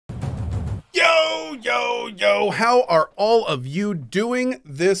Yo, yo, yo, how are all of you doing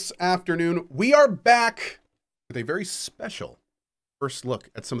this afternoon? We are back with a very special first look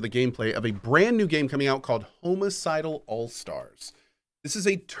at some of the gameplay of a brand new game coming out called Homicidal All-Stars. This is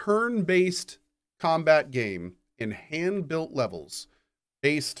a turn-based combat game in hand-built levels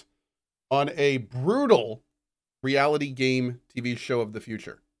based on a brutal reality game TV show of the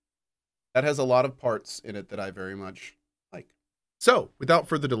future. That has a lot of parts in it that I very much like. So, without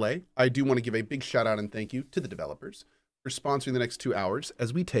further delay, I do want to give a big shout out and thank you to the developers for sponsoring the next 2 hours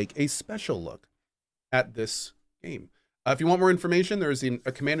as we take a special look at this game. If you want more information, there's a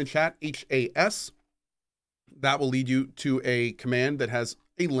command in chat, HAS. That will lead you to a command that has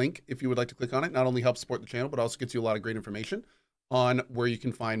a link if you would like to click on it. Not only helps support the channel, but also gets you a lot of great information on where you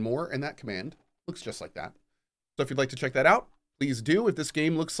can find more. And that command looks just like that. So if you'd like to check that out, please do. If this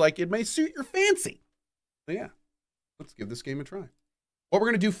game looks like it may suit your fancy. So yeah, let's give this game a try. What we're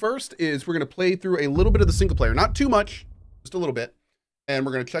going to do first is we're going to play through a little bit of the single player. Not too much, just a little bit. And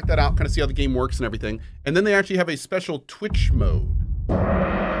we're going to check that out, kind of see how the game works and everything. And then they actually have a special Twitch mode.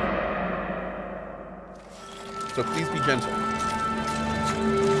 So please be gentle.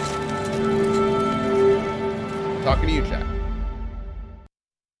 Talking to you, chat.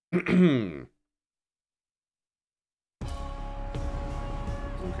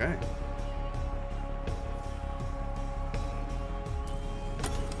 Okay.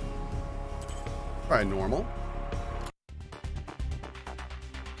 Try normal.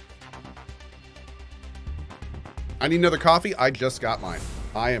 I need another coffee. I just got mine.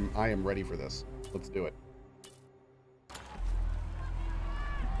 I am ready for this. Let's do it.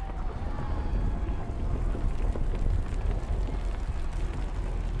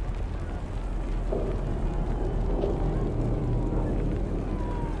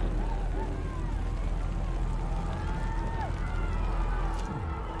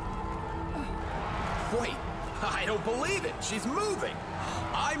 Wait, I don't believe it. She's moving.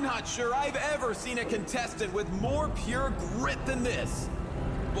 I'm not sure I've ever seen a contestant with more pure grit than this.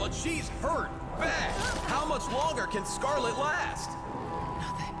 But she's hurt bad. How much longer can Scarlet last?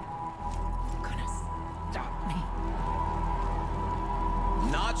 Nothing gonna stop me.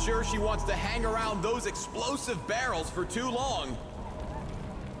 Not sure she wants to hang around those explosive barrels for too long.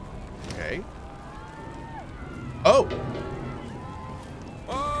 Okay. Oh.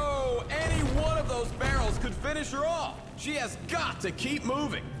 Oh, any one of those barrels could finish her off. She has got to keep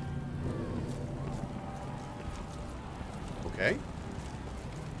moving. Okay.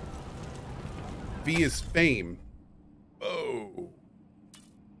 V is fame. Oh.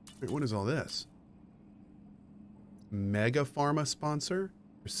 Wait, what is all this? Mega Pharma sponsor.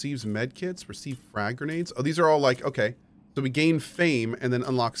 Receives med kits. Receive frag grenades. Oh, these are all like, okay. So we gain fame and then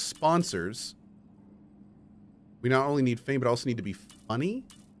unlock sponsors. We not only need fame, but also need to be funny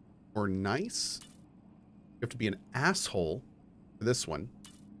or nice. You have to be an asshole for this one.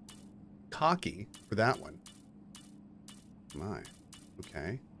 Cocky for that one. My.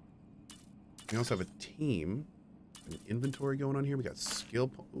 Okay. We also have a team. An inventory going on here. We got skill.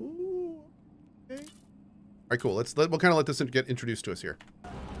 Ooh. Okay. All right, cool. We'll kind of let this get introduced to us here.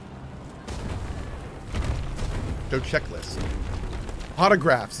 Show checklist.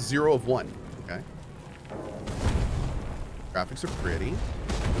 Autographs, 0 of 1. Okay. Graphics are pretty.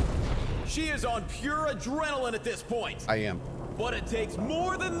 She is on pure adrenaline at this point. I am. But it takes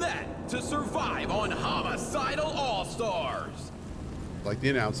more than that to survive on Homicidal All-Stars. Like the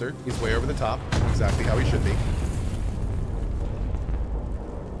announcer, he's way over the top. Exactly how he should be.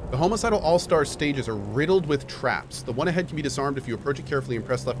 The Homicidal All-Star stages are riddled with traps. The one ahead can be disarmed if you approach it carefully and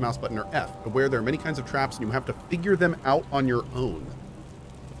press left mouse button or F. Beware, there are many kinds of traps and you have to figure them out on your own.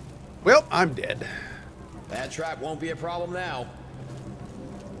 Well, I'm dead. That trap won't be a problem now.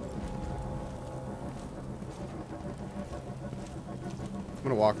 I'm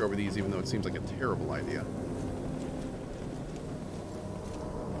gonna walk over these even though it seems like a terrible idea.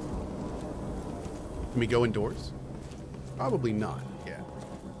 Can we go indoors? Probably not. Yeah.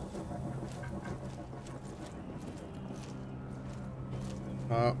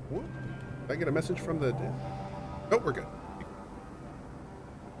 What? Did I get a message from the... Oh, we're good.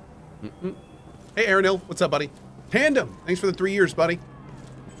 Hey, Aaron Hill. What's up, buddy? Tandem. Thanks for the 3 years, buddy.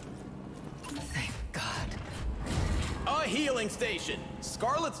 Thank God. A healing station.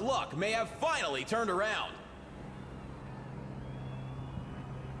 Scarlet's luck may have finally turned around.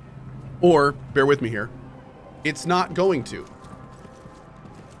 Or, bear with me here, it's not going to.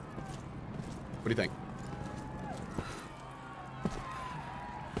 What do you think?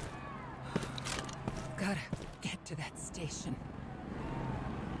 Gotta get to that station.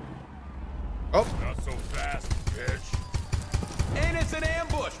 Oh. Not so fast, bitch. And it's an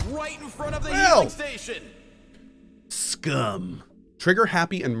ambush right in front of the healing station. Scum. Trigger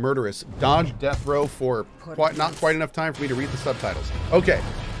happy and murderous. Dodge death row for not quite enough time for me to read the subtitles. Okay.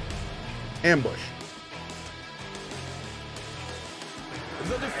 Ambush.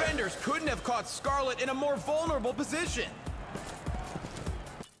 The defenders couldn't have caught Scarlet in a more vulnerable position.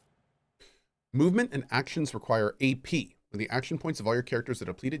 Movement and actions require AP. When the action points of all your characters are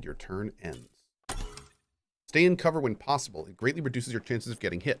depleted, your turn ends. Stay in cover when possible. It greatly reduces your chances of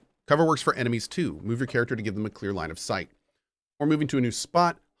getting hit. Cover works for enemies too. Move your character to give them a clear line of sight. Or moving to a new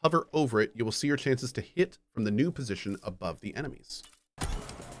spot, hover over it. You will see your chances to hit from the new position above the enemies.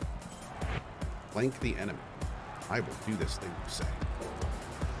 Flank the enemy. I will do this thing you say.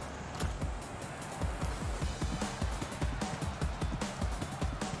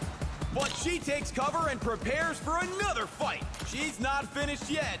 But she takes cover and prepares for another fight. She's not finished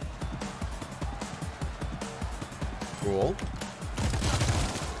yet. Cool.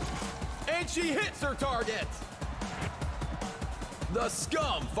 And she hits her target. The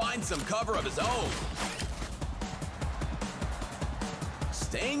scum finds some cover of his own.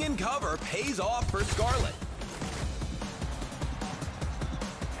 Staying in cover pays off for Scarlet.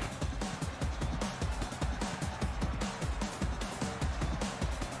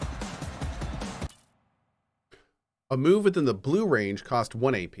 A move within the blue range costs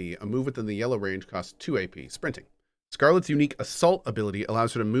 1 AP. A move within the yellow range costs 2 AP. Sprinting. Scarlet's unique assault ability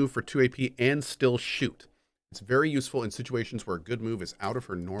allows her to move for 2 AP and still shoot. It's very useful in situations where a good move is out of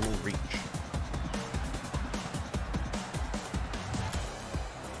her normal reach.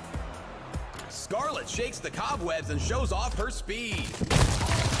 Scarlet shakes the cobwebs and shows off her speed.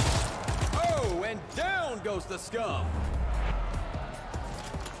 Oh, and down goes the scum.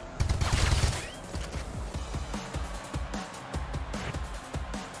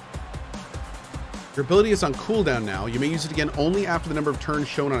 Your ability is on cooldown now. You may use it again only after the number of turns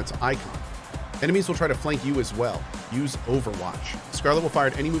shown on its icon. Enemies will try to flank you as well. Use Overwatch. Scarlet will fire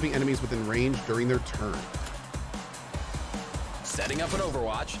at any moving enemies within range during their turn. Setting up an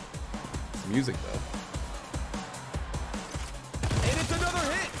Overwatch. It's music, though. And it's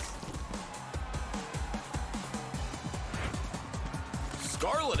another hit!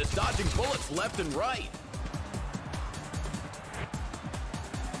 Scarlet is dodging bullets left and right.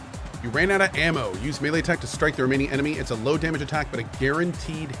 You ran out of ammo. Use melee attack to strike the remaining enemy. It's a low damage attack, but a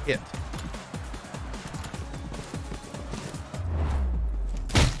guaranteed hit.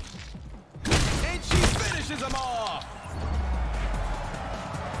 And she finishes him off!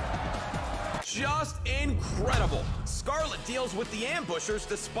 Just incredible! Scarlet deals with the ambushers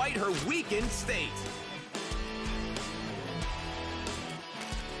despite her weakened state.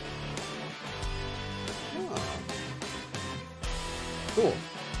 Oh. Cool.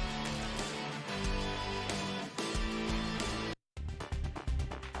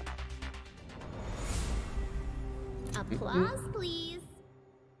 Applause, please.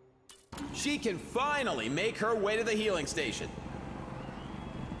 She can finally make her way to the healing station.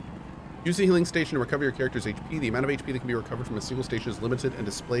 Use the healing station to recover your character's HP. The amount of HP that can be recovered from a single station is limited and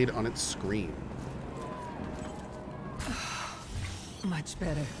displayed on its screen. Much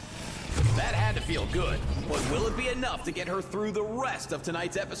better. That had to feel good, but will it be enough to get her through the rest of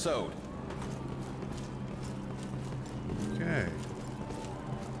tonight's episode? Okay.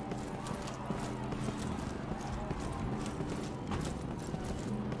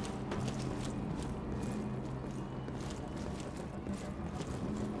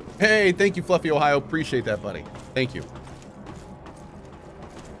 Hey, thank you, Fluffy Ohio. Appreciate that, buddy. Thank you.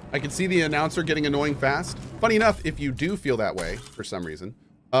 I can see the announcer getting annoying fast. Funny enough, if you do feel that way for some reason,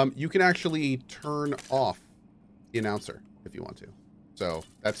 you can actually turn off the announcer if you want to. So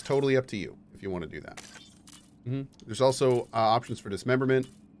that's totally up to you if you want to do that. There's also options for dismemberment,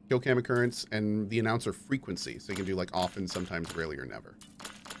 kill cam occurrence, and the announcer frequency. So you can do like often, sometimes, rarely, or never.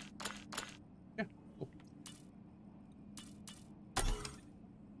 Yeah, cool.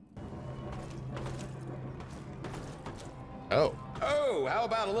 Oh. Oh, how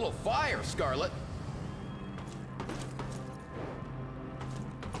about a little fire, Scarlet?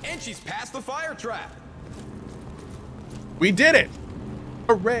 And she's past the fire trap. We did it!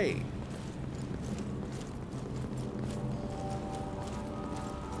 Hooray!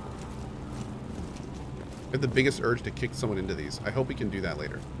 I have the biggest urge to kick someone into these. I hope we can do that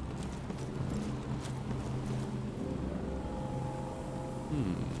later.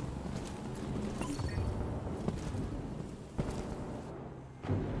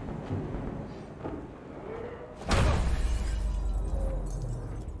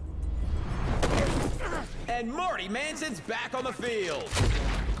 And Marty Manson's back on the field.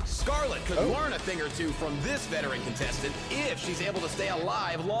 Scarlet could learn a thing or two from this veteran contestant if she's able to stay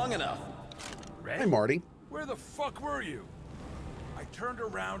alive long enough. Hey, Marty. Where the fuck were you? I turned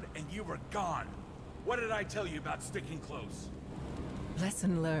around and you were gone. What did I tell you about sticking close?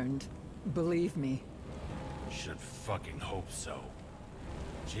 Lesson learned. Believe me. Should fucking hope so.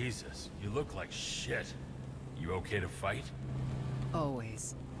 Jesus, you look like shit. You okay to fight?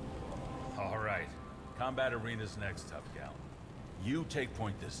 Always. All right. Combat arena's next, tough gal. You take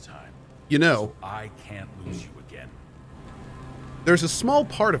point this time. You know, So I can't lose you again. there's a small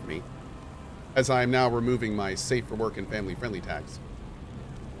part of me, as I am now removing my safe for work and family friendly tags,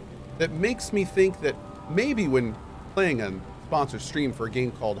 that makes me think that maybe when playing a sponsored stream for a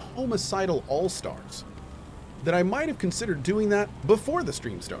game called Homicidal All-Stars, that I might have considered doing that before the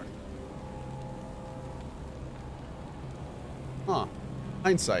stream started. Huh.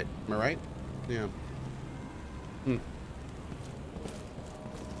 Hindsight, am I right? Yeah. Hmm.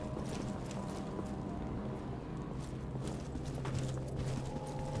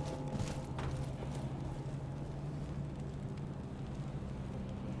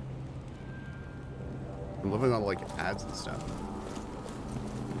 I'm loving all the, like, ads and stuff.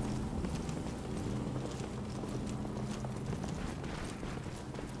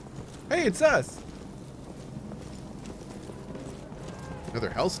 Hey, it's us! Another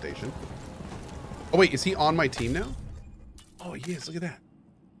hell station. Oh, wait, is he on my team now? Oh, he is. Look at that.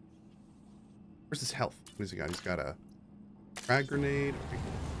 Where's his health? What has he got? He's got a frag grenade. Okay.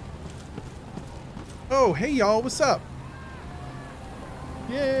 Oh, hey, y'all. What's up?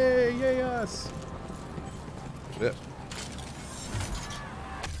 Yay, yay, us. Shit.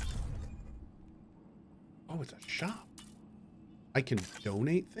 Oh, it's a shop. I can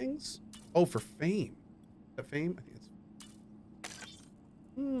donate things? Oh, for fame. Is that fame? I think it's...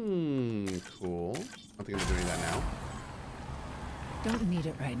 cool. I don't think I'm doing that now. Don't need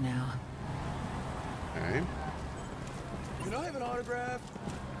it right now. Okay. Can I have an autograph?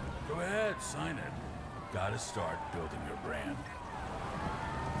 Go ahead, sign it. Gotta start building your brand.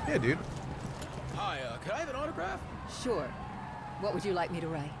 Yeah, dude. Hi, can I have an autograph? Sure. What would you like me to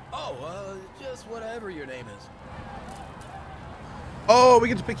write? Oh, just whatever your name is. Oh, we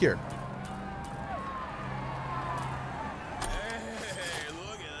get to pick here. Hey,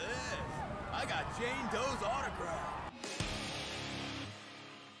 look at this. I got Jane Doe's autograph.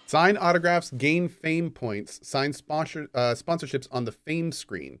 Sign autographs, gain fame points, sign sponsorships on the fame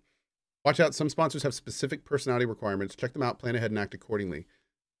screen. Watch out, some sponsors have specific personality requirements. Check them out, plan ahead, and act accordingly.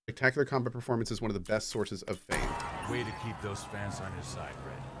 Spectacular combat performance is one of the best sources of fame. Way to keep those fans on your side,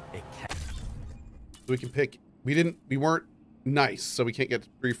 Red. It can't. So we can pick, we weren't nice, so we can't get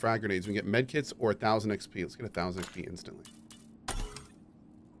 3 frag grenades. We can get medkits or 1,000 XP. Let's get 1,000 XP instantly.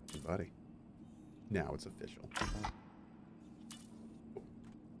 Hey, buddy. Now it's official.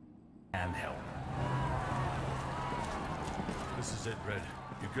 Handheld. This is it, Red.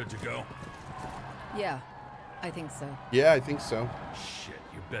 You good to go? Yeah, I think so. Yeah, I think so. Shit,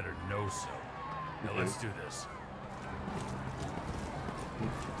 you better know so. Now let's do this.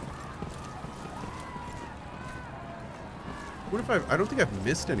 What if I don't think I've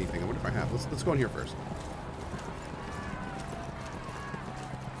missed anything. I wonder if I have. Let's go in here first.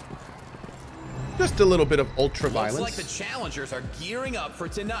 Just a little bit of ultra violence. Looks like the challengers are gearing up for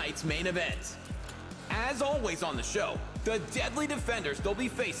tonight's main event. As always on the show, the deadly defenders they'll be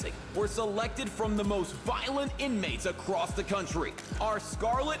facing were selected from the most violent inmates across the country. Are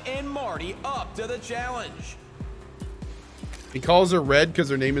Scarlet and Marty up to the challenge? He calls her Red because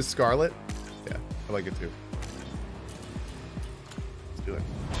her name is Scarlet. Yeah, I like it too. Let's do it.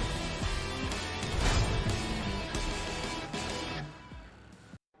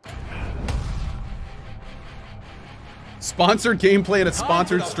 Sponsored gameplay and a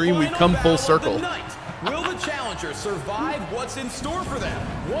sponsored stream. We've come full circle. Will the challengers survive what's in store for them?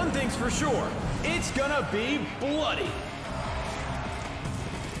 One thing's for sure, it's gonna be bloody.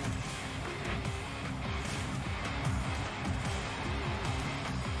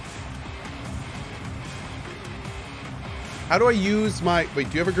 How do I use my... Wait,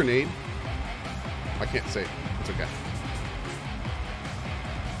 do you have a grenade? I can't say. It's okay.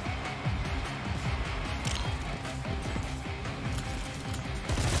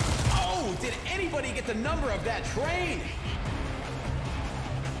 Oh, did anybody get the number of that train?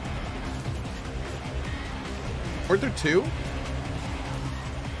 Weren't there 2?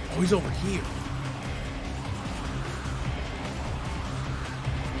 Oh, he's over here.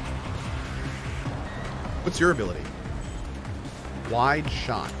 What's your ability? Wide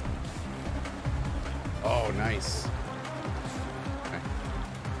shot. Oh, nice. Okay.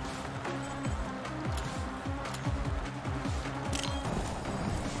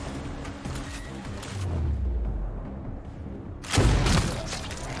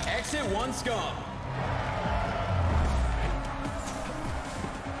 Exit one scum.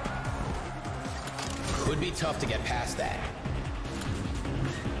 Could be tough to get past that.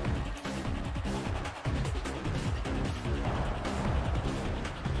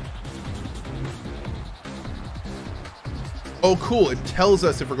 Oh, cool. It tells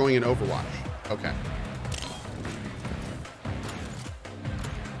us if we're going in Overwatch. Okay.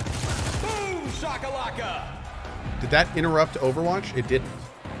 Boom, shakalaka. Did that interrupt Overwatch? It didn't.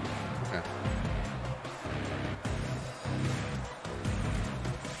 Okay.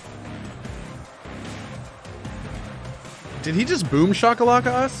 Did he just boom shakalaka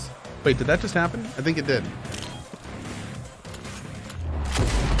us? Wait, did that just happen? I think it did.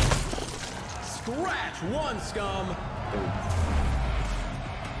 Scratch one scum.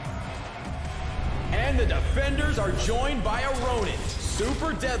 And the defenders are joined by a Ronin.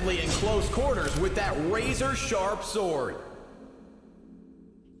 Super deadly in close quarters with that razor sharp sword.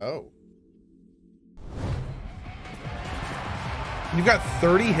 Oh. You got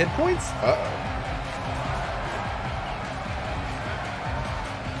 30 hit points? Uh-oh.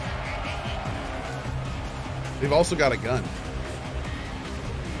 They've also got a gun.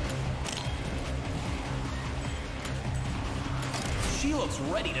 She looks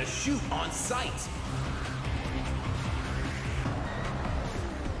ready to shoot on sight.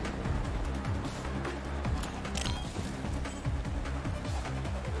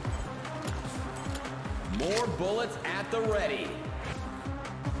 More bullets at the ready.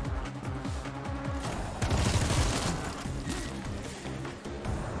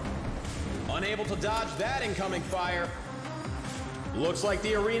 Unable to dodge that incoming fire. Looks like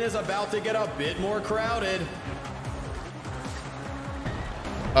the arena's about to get a bit more crowded.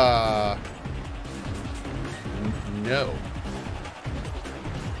 No.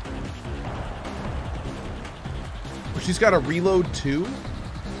 She's got a reload too?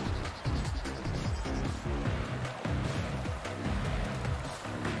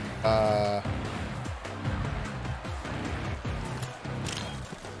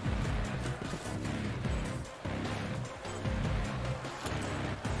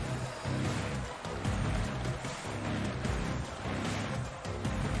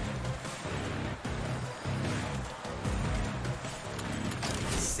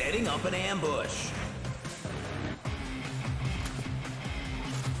 Setting up an ambush.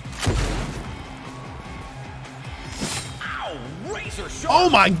 Ow! Razor sharp! Oh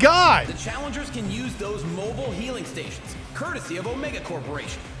my god! The challengers can use those mobile healing stations, courtesy of Omega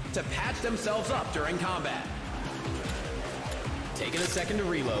Corporation, to patch themselves up during combat. Taking a second to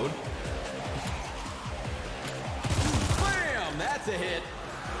reload. Bam! That's a hit.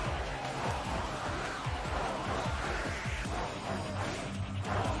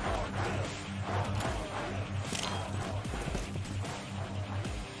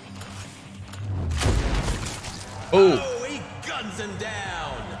 Oh, he guns him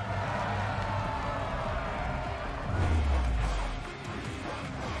down.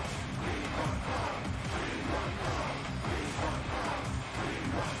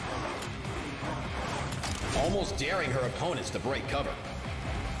 Almost daring her opponents to break cover.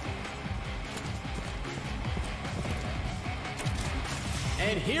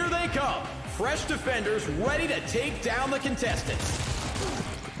 And here they come. Fresh defenders ready to take down the contestants.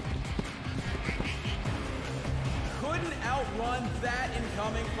 Couldn't outrun that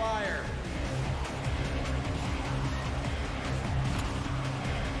incoming fire.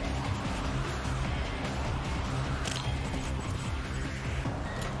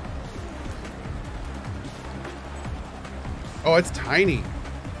 Oh, it's tiny.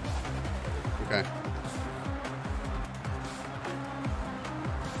 Okay.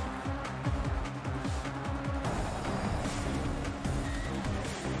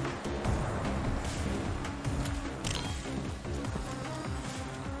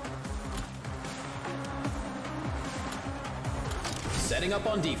 Setting up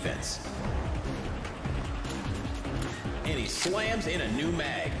on defense. And he slams in a new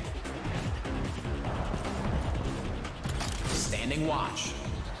mag. Standing watch.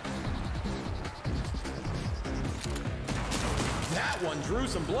 That one drew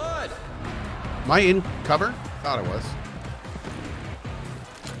some blood. Am I in cover? Thought I was.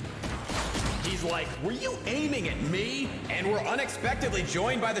 He's like, were you aiming at me? And we're unexpectedly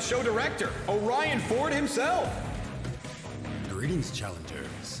joined by the show director, Orion Ford himself. Greetings,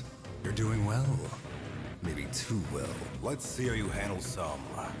 challengers. You're doing well. Maybe too well. Let's see how you handle some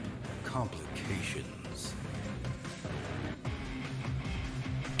complications.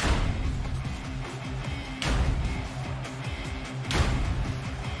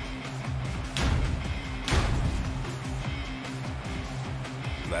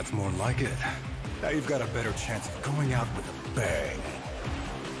 That's more like it. Now you've got a better chance of going out with a bang.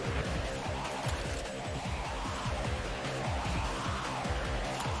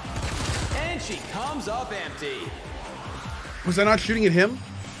 And she comes up empty. Was I not shooting at him?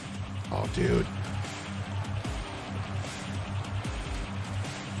 Oh, dude.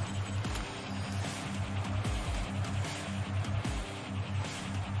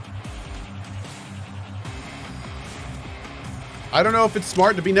 I don't know if it's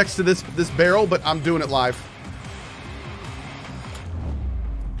smart to be next to this barrel, but I'm doing it live.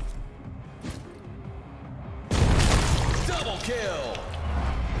 Double kill.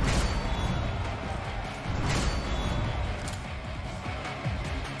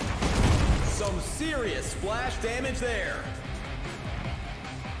 Some serious splash damage there.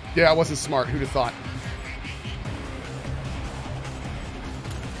 Yeah, I wasn't smart. Who'd have thought?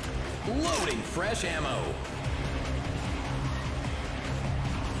 Loading fresh ammo.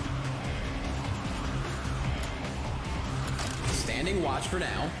 Standing watch for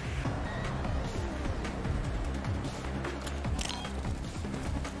now.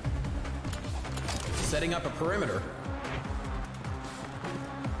 Setting up a perimeter.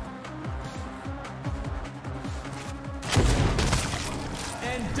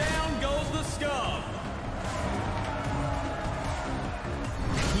 And down goes the scum.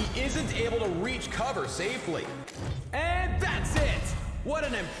 He isn't able to reach cover safely. And that's it. What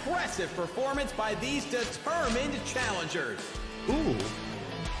an impressive performance by these determined challengers. Ooh.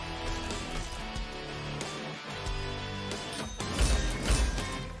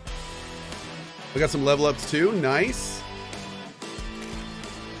 We got some level ups too. Nice.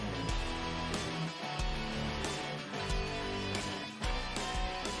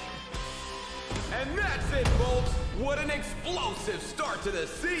 And that's it, folks. What an explosive start to the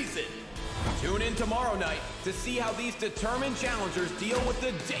season. Tune in tomorrow night to see how these determined challengers deal with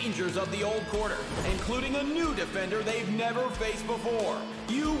the dangers of the old quarter, including a new defender they've never faced before.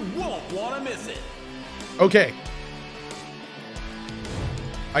 You won't want to miss it. Okay.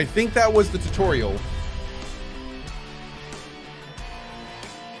 I think that was the tutorial.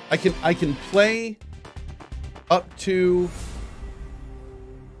 I can play up to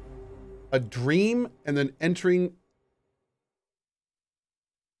a dream and then entering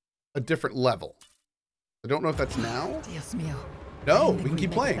a different level. I don't know if that's now. Dios mío. No, we can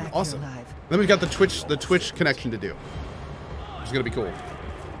keep playing. Awesome. Then we've got the Twitch connection to do, which is gonna be cool.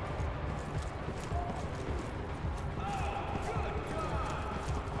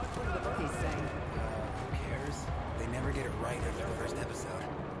 He's saying. Who cares? They never get it right after the first episode.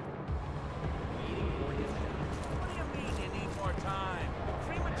 What do you mean you need more time?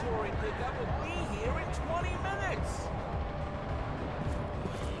 Crematory pickup will be here in 20 minutes.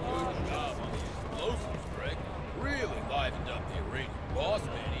 Good job on the explosives, Greg. Really livened up the arena. Boss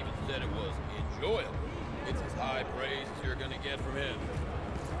man even said it was enjoyable. It's as high praise as you're gonna get from him.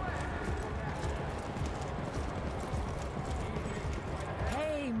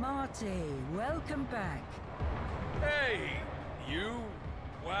 Hey, Marty, welcome back. Hey, you?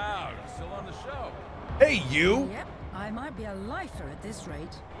 Wow, you're still on the show. Hey, you. Yep, I might be a lifer at this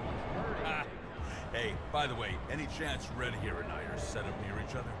rate. Ah. Hey, by the way, any chance Red here and I are set up near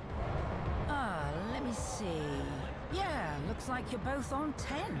each other? Let me see. Yeah, looks like you're both on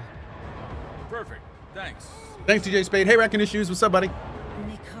 10. Perfect. Thanks. Thanks, DJ Spade. Hey, Wrecking Issues. What's up, buddy?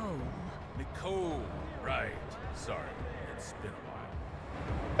 Nicole. Right. Sorry. It's been a while.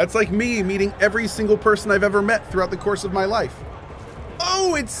 That's like me meeting every single person I've ever met throughout the course of my life.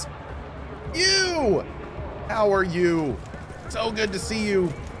 Oh, it's you. How are you? So good to see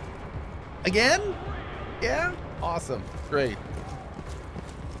you. Again? Yeah? Awesome. Great.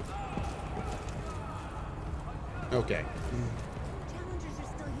 Okay. Challengers are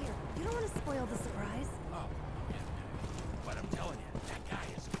still here. You don't want to spoil the surprise. Oh, yeah. But I'm telling you, that guy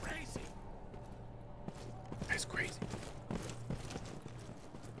is crazy. That's crazy.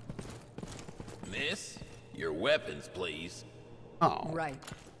 Miss, your weapons, please. Oh. Right.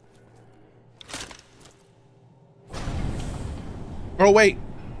 Oh, wait.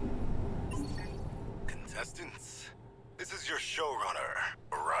 Contestants, this is your showrunner,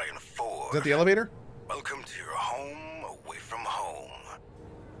 Orion Ford. Is that the elevator? Welcome to your home away from home.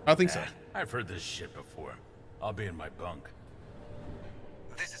 I don't think so. I've heard this shit before. I'll be in my bunk.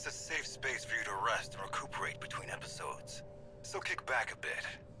 This is a safe space for you to rest and recuperate between episodes. So kick back a bit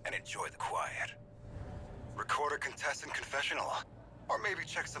and enjoy the quiet. Record a contestant confessional, or maybe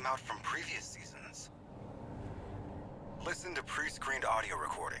check some out from previous seasons. Listen to pre-screened audio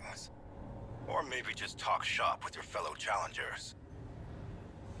recordings, or maybe just talk shop with your fellow challengers.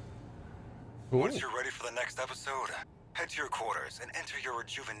 Cool. Once you're ready for the next episode, Head to your quarters and enter your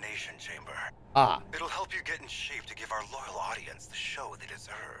rejuvenation chamber. Ah. It'll help you get in shape to give our loyal audience the show they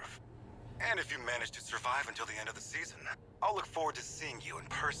deserve. And if you manage to survive until the end of the season, I'll look forward to seeing you in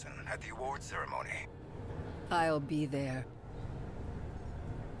person at the award ceremony. I'll be there.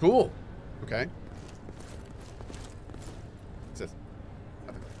 Cool. Okay. What's this?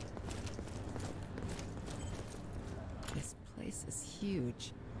 Nothing. This place is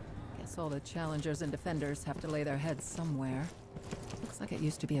huge. Guess all the challengers and defenders have to lay their heads somewhere. Looks like it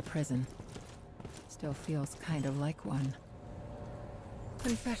used to be a prison. Still feels kind of like one.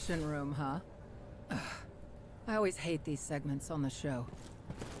 Confession room, huh? Ugh. I always hate these segments on the show.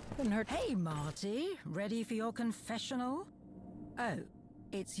 Couldn't hurt. Hey, Marty. Ready for your confessional? Oh,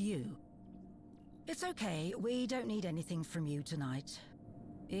 it's you. It's okay. We don't need anything from you tonight.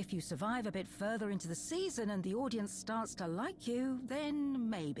 If you survive a bit further into the season and the audience starts to like you, then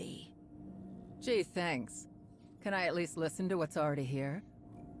maybe. Gee, thanks. Can I at least listen to what's already here?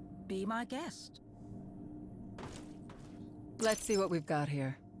 Be my guest. Let's see what we've got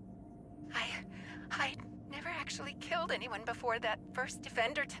here. I never actually killed anyone before that first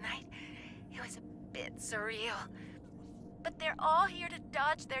defender tonight. It was a bit surreal. But they're all here to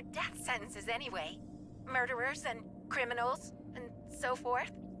dodge their death sentences anyway. Murderers and criminals and so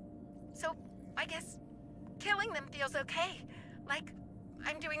forth. So, I guess killing them feels okay. Like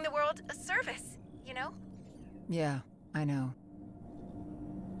I'm doing the world a service, you know? Yeah, I know.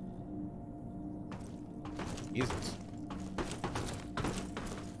 Jesus.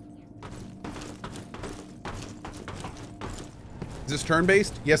 Is this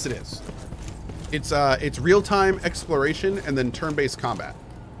turn-based? Yes, it is. It's real-time exploration and then turn-based combat.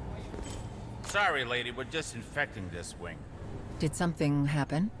 Sorry, lady, we're disinfecting this wing. Did something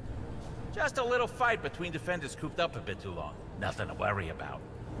happen? Just a little fight between defenders cooped up a bit too long. Nothing to worry about.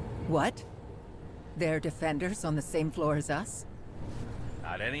 What? They're defenders on the same floor as us?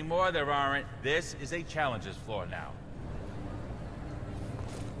 Not anymore, there aren't. This is a challenger's floor now.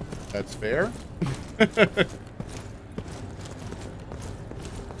 That's fair.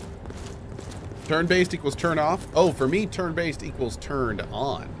 Turn-based equals turn off. Oh, for me, turn-based equals turned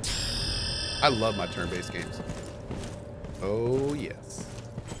on. I love my turn-based games. Oh, yes.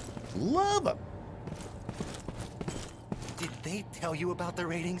 Love them. Did they tell you about the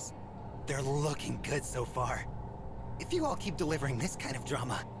ratings? They're looking good so far. If you all keep delivering this kind of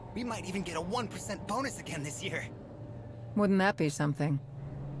drama, we might even get a 1% bonus again this year. Wouldn't that be something?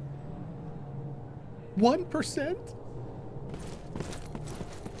 1%?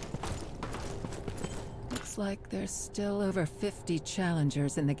 Looks like there's still over 50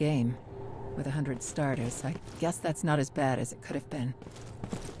 challengers in the game. With 100 starters, I guess that's not as bad as it could have been.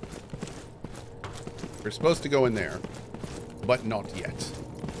 We're supposed to go in there, but not yet.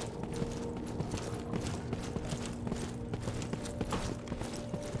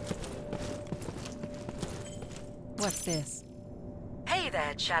 What's this? Hey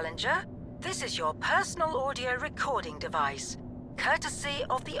there, Challenger. This is your personal audio recording device, courtesy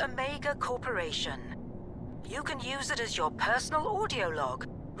of the Omega Corporation. You can use it as your personal audio log,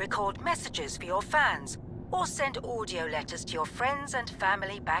 record messages for your fans, or send audio letters to your friends and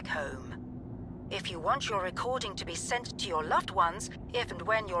family back home. If you want your recording to be sent to your loved ones if and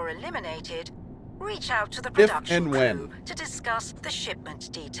when you're eliminated, reach out to the production crew to discuss the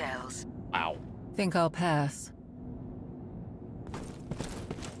shipment details. Wow. Think I'll pass.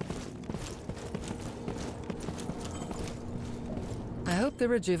 I hope the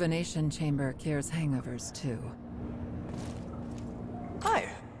rejuvenation chamber cures hangovers too. Hi.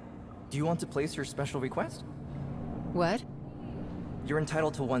 Do you want to place your special request? What? You're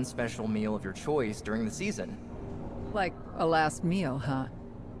entitled to one special meal of your choice during the season. Like a last meal, huh?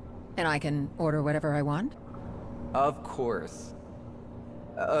 And I can order whatever I want? Of course.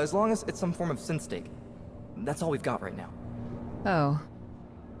 As long as it's some form of synth steak. That's all we've got right now. Oh.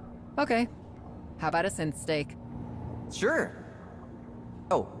 Okay. How about a synth steak? Sure.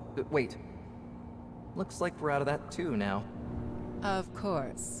 Oh, wait. Looks like we're out of that too now. Of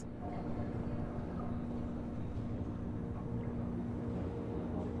course.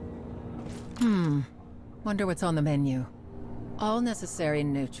 Wonder what's on the menu. All necessary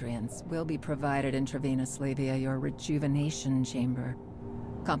nutrients will be provided intravenously via your rejuvenation chamber.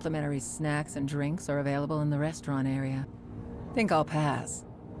 Complimentary snacks and drinks are available in the restaurant area. Think I'll pass.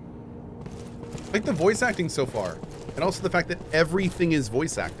 I like the voice acting so far. And also the fact that everything is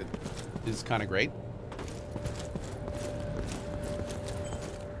voice acted is kind of great.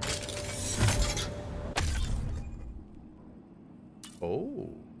 Oh.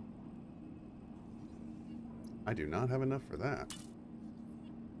 I do not have enough for that.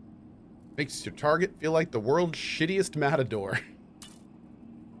 Makes your target feel like the world's shittiest matador.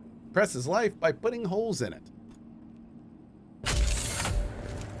 Presses life by putting holes in it.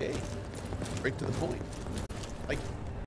 Okay. Straight to the point. Like,